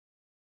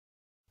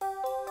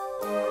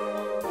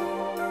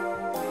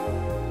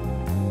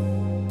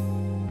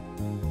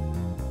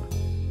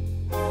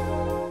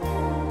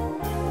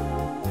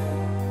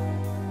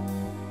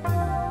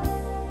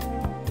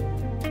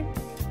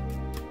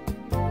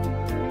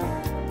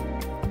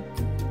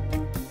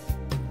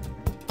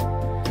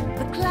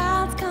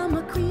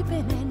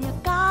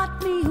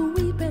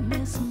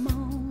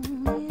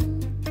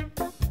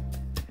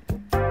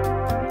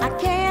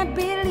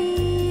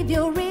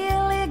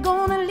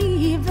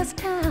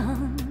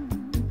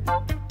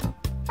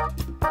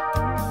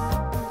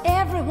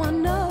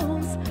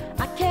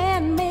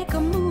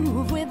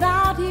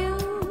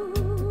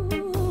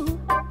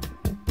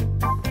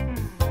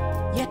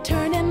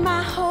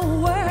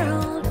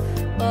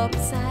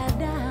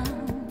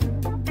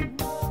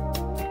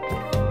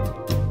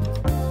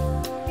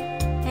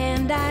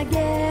And I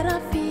get a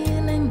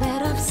feeling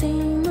that I've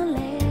seen the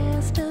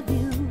last of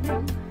you.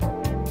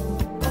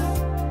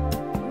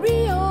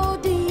 Rio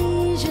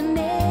de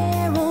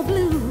Janeiro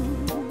Blue.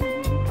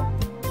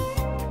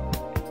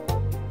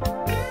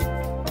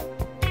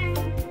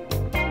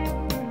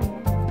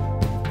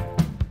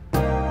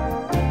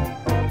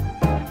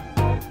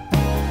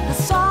 The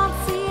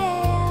salty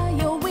air,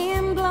 your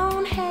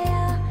wind-blown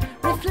hair,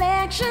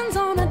 reflections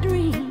on a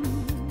dream.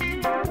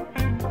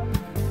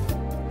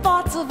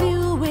 Thoughts of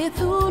you with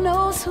who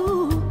knows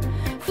who,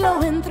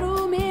 flowing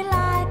through me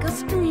like a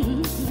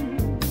stream.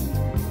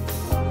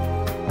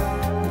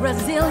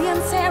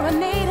 Brazilian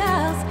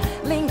serenaders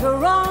linger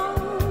on.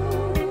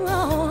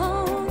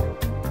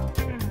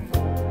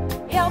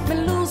 Help me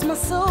lose my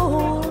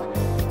soul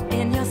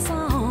in your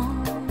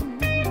song.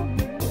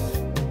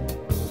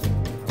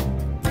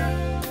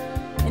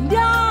 And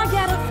I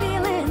get a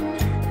feeling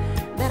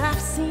that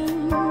I've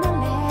seen the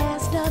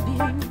last of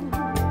you.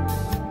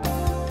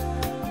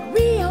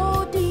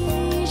 Rio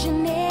de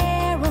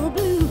Janeiro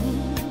Blue.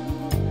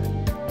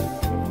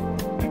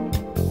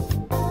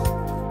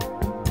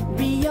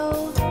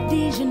 Rio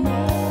de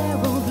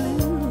Janeiro Blue.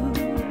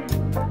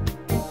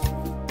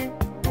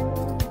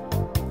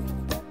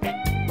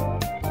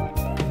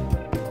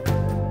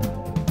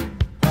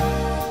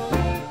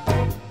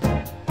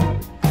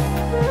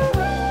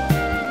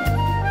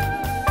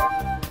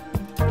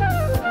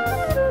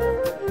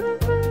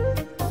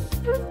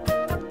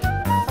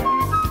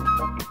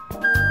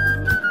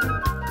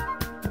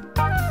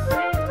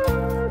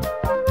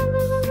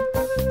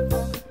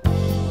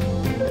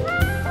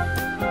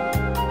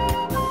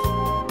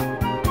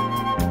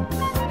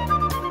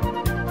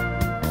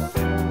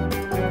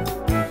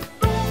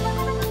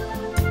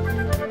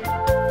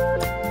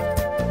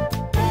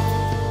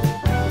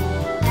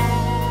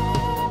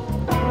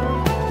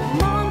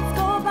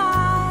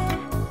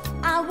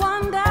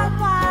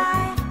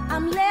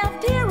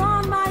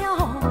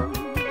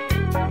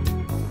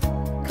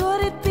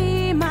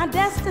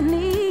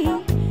 Destiny